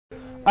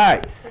All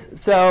right,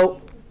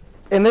 so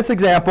in this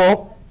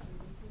example,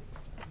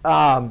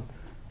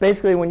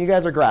 basically when you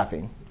guys are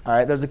graphing, all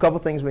right, there's a couple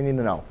things we need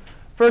to know.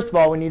 First of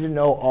all, we need to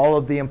know all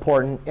of the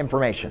important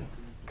information.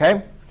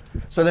 OK?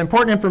 So the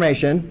important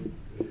information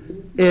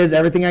is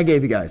everything I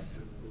gave you guys.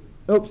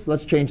 Oops,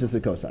 let's change this to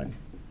cosine.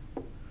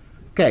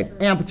 OK,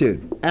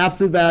 amplitude,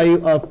 absolute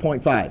value of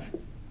 0.5.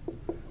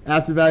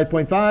 Absolute value of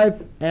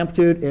 0.5,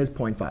 amplitude is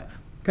 0.5.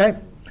 OK?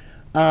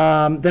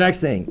 The next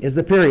thing is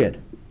the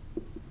period.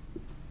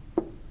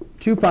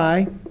 2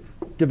 pi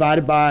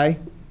divided by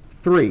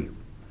 3.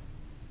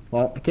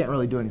 Well, I can't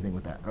really do anything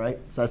with that, right?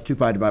 So that's 2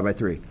 pi divided by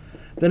 3.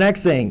 The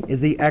next thing is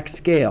the x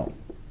scale.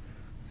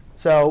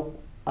 So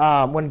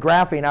when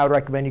graphing, I would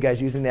recommend you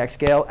guys using the x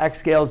scale. X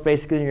scale is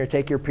basically you're going to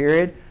take your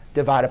period,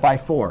 divide it by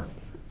 4.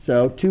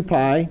 So 2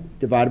 pi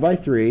divided by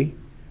 3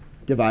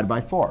 divided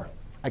by 4.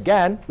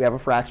 Again, we have a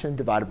fraction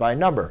divided by a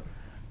number.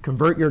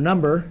 Convert your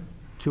number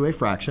to a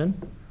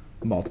fraction,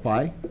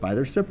 multiply by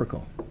the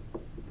reciprocal.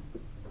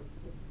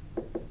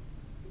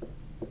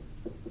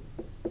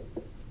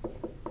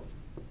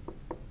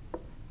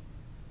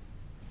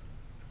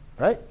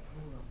 Right?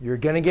 You're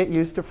going to get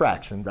used to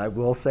fractions. I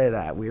will say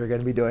that. We are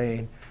going to be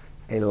doing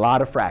a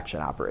lot of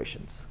fraction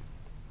operations.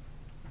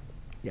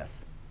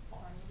 Yes? I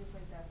need to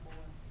take that 4.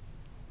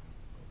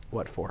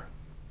 What 4?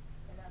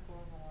 Is that 4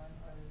 over 1,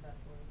 or is that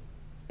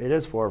 4? It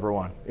is 4 over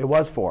 1. It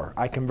was 4.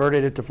 I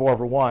converted it to 4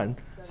 over 1,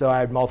 so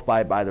I'd multiply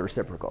it by the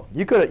reciprocal.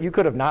 You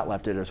could have not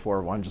left it as 4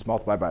 over 1, just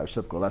multiply by the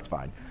reciprocal. That's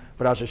fine.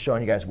 But I was just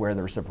showing you guys where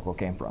the reciprocal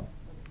came from.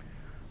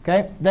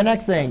 OK, the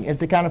next thing is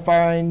to kind of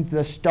find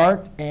the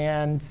start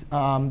and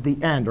the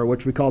end, or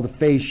which we call the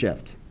phase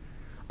shift.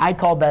 I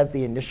called that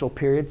the initial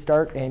period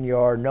start in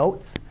your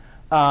notes.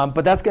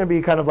 But that's going to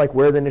be kind of like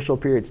where the initial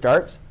period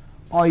starts.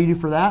 All you do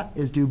for that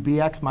is do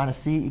bx minus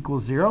c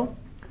equals 0.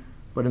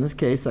 But in this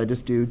case, I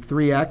just do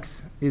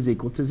 3x is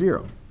equal to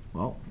 0.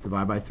 Well,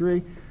 divide by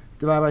 3,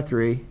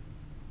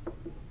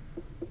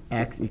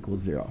 x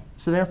equals 0.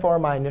 So therefore,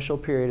 my initial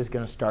period is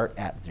going to start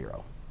at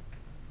 0.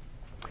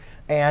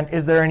 And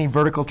is there any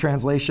vertical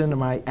translation?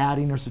 Am I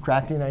adding or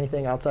subtracting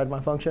anything outside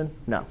my function?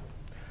 No.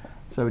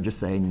 So I would just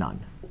say none.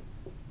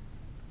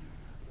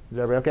 Is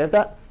everybody OK with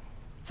that?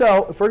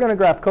 So if we're going to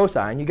graph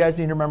cosine, you guys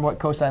need to remember what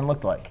cosine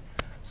looked like.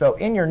 So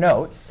in your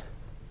notes,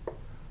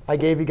 I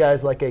gave you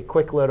guys like a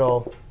quick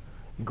little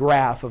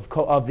graph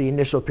of the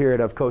initial period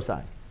of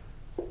cosine.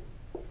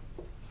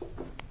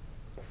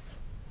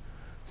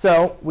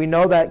 So we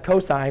know that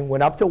cosine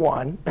went up to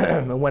 1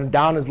 and went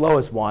down as low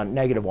as 1,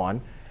 negative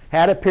 1.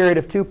 Had a period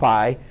of 2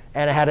 pi,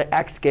 and it had an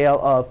x scale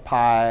of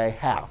pi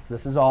halves.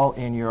 This is all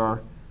in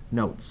your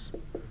notes.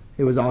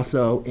 It was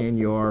also in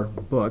your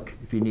book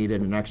if you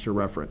needed an extra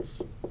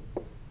reference.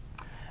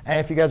 And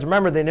if you guys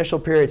remember, the initial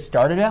period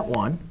started at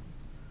 1,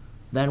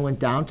 then went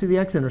down to the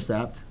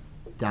x-intercept,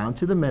 down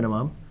to the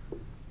minimum,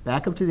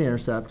 back up to the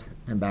intercept,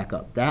 and back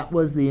up. That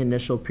was the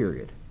initial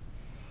period.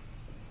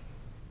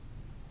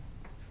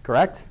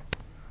 Correct?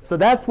 So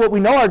that's what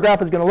we know our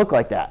graph is going to look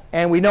like that.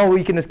 And we know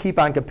we can just keep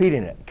on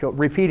repeating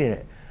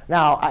it.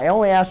 Now, I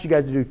only asked you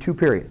guys to do 2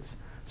 periods.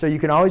 So you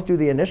can always do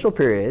the initial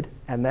period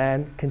and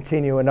then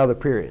continue another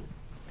period.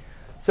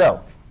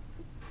 So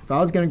if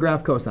I was going to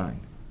graph cosine.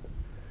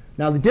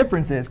 Now, the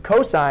difference is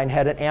cosine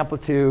had an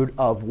amplitude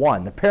of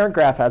 1. The parent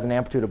graph has an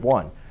amplitude of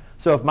 1.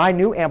 So if my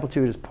new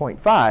amplitude is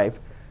 0.5,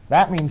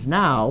 that means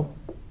now,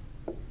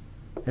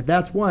 if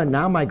that's 1,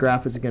 now my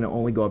graph is going to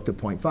only go up to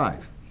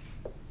 0.5.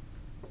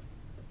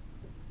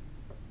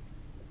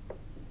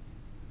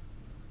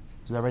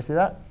 Does everybody see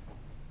that?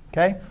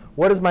 OK.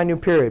 What is my new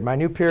period? My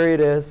new period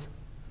is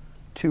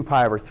 2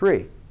 pi over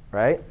 3,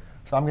 right?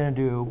 So I'm going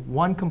to do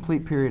 1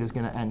 complete period is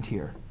going to end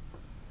here.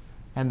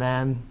 And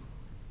then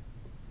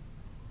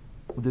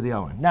we'll do the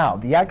other one. Now,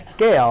 the x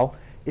scale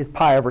is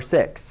pi over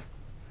 6.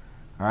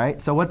 All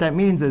right? So what that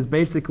means is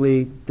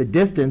basically the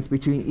distance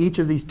between each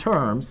of these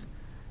terms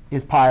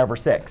is pi over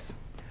 6.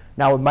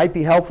 Now, what might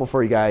be helpful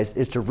for you guys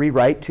is to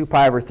rewrite 2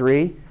 pi over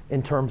 3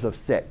 in terms of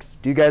 6.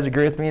 Do you guys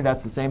agree with me?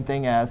 That's the same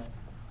thing as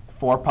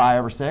 4 pi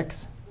over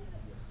 6?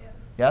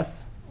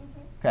 Yes?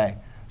 OK.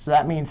 So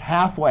that means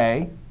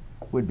halfway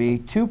would be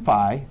 2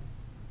 pi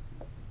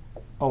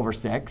over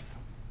 6.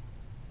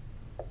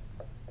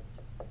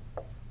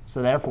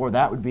 So therefore,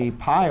 that would be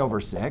pi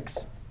over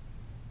 6.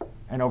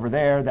 And over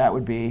there, that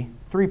would be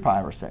 3 pi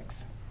over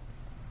 6.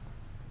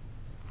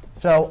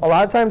 So a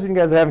lot of times when you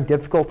guys are having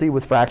difficulty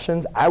with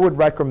fractions, I would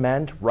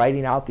recommend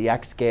writing out the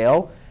x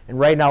scale and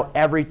writing out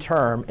every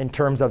term in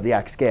terms of the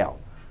x scale.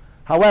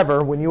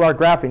 However, when you are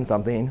graphing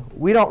something,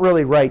 we don't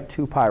really write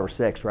 2 pi over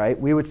 6, right?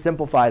 We would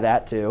simplify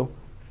that to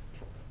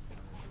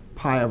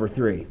pi over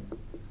 3.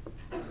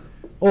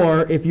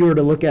 Or if you were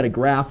to look at a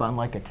graph on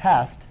like a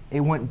test,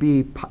 it wouldn't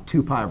be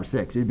 2 pi over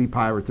 6. It would be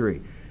pi over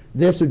 3.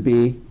 This would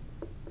be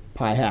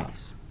pi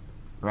halves,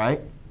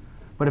 right?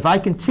 But if I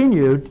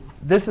continued,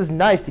 this is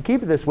nice to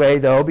keep it this way,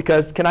 though,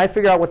 because can I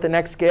figure out what the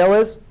next scale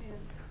is?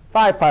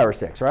 5 pi over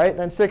 6, right?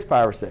 Then 6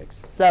 pi over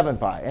 6, 7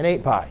 pi, and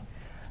 8 pi.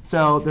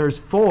 So there's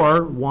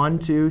 4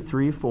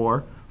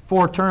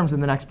 terms in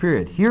the next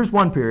period. Here's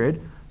one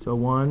period. So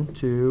 1,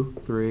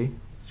 2, 3.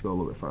 Let's go a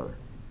little bit farther.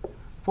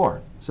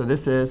 4. So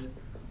this is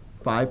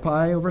 5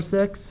 pi over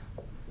 6,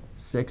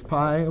 6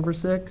 pi over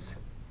 6,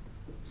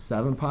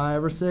 7 pi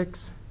over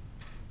 6,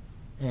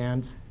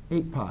 and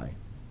 8 pi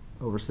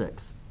over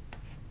 6.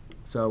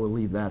 So we'll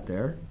leave that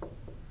there.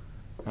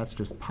 That's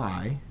just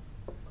pi.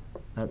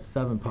 That's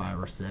 7 pi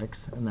over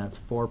 6, and that's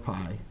 4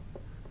 pi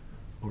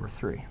over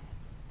 3.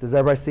 Does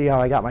everybody see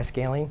how I got my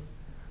scaling?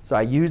 So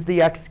I used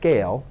the x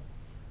scale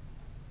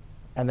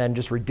and then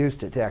just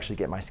reduced it to actually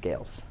get my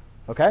scales.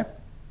 OK?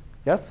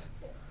 Yes?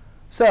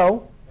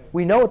 So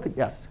we know what the,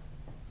 yes?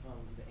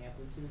 The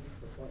amplitude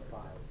is the 0.5.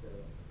 So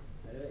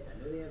I know the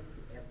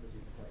amplitude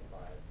is 0.5,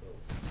 but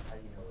how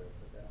do you know where to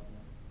put that on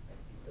there?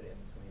 Like, do you put it in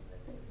between the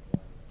negative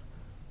 1?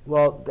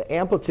 Well, the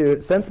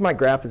amplitude, since my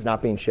graph is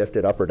not being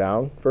shifted up or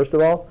down, first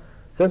of all,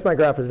 since my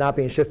graph is not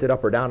being shifted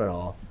up or down at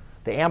all,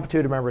 the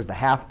amplitude, remember, is the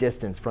half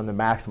distance from the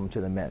maximum to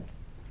the min.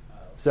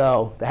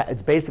 So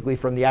it's basically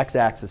from the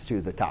x-axis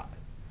to the top.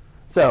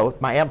 So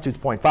if my amplitude's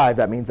 0.5,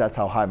 that means that's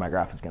how high my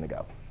graph is going to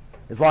go,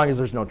 as long as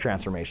there's no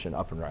transformation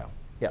up and down.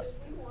 Yes?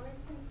 If we wanted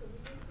to, could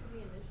we just do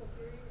the initial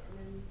period and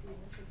then the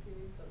initial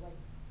period, but like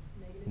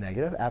negative?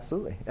 Negative,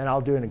 absolutely. And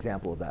I'll do an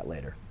example of that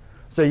later.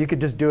 So you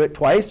could just do it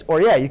twice,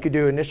 or yeah, you could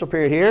do initial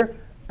period here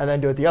and then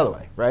do it the other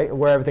way, right?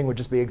 Where everything would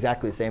just be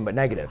exactly the same but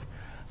negative.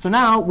 So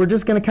now we're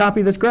just going to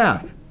copy this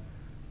graph.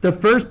 The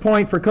first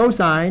point for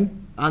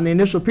cosine on the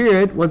initial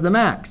period was the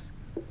max.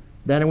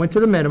 Then it went to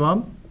the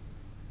minimum.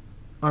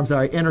 I'm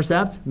sorry,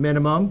 intercept,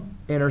 minimum,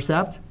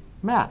 intercept,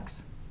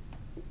 max.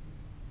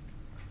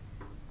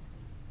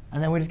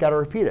 And then we just got to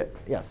repeat it.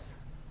 Yes?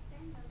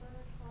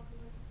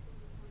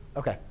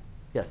 OK.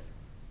 Yes?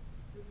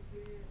 Does the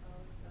period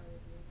always start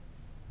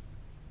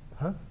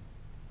at 0? Huh?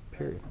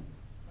 Period.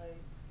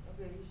 Like,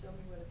 okay, you show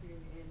me where the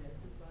period ends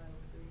at 2 pi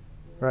over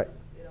 3. Right.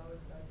 It always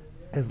starts at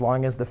 0? As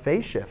long as the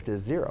phase shift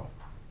is 0.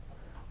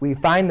 We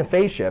find the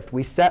phase shift.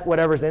 We set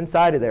whatever's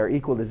inside of there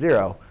equal to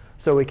 0.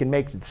 So we can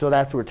make, so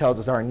that's where it tells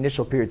us our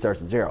initial period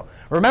starts at 0.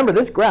 Remember,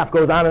 this graph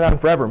goes on and on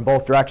forever in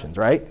both directions,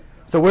 right?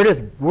 So we're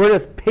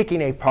just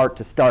picking a part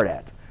to start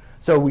at.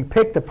 So we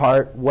pick the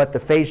part what the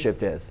phase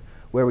shift is,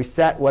 where we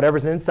set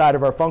whatever's inside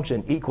of our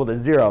function equal to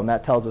 0, and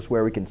that tells us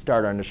where we can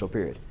start our initial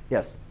period.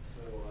 Yes?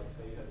 So like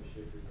say you have to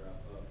shift your graph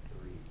up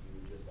 3, you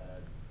would just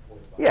add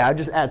 0.5? Yeah, I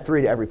just add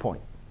 3 to every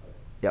point. Okay.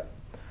 Yep.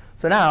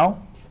 So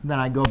now, then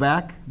I go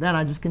back, then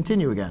I just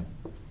continue again.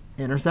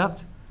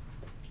 Intercept,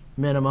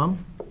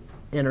 minimum,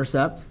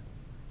 intercept,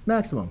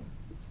 maximum.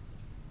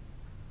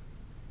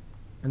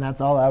 And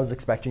that's all I was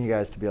expecting you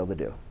guys to be able to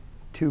do.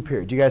 2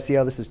 periods. Do you guys see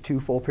how this is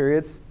 2 full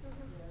periods?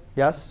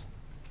 Yes?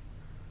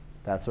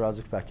 That's what I was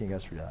expecting you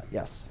guys to do that.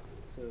 Yes?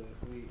 So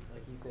if we,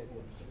 like he said,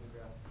 if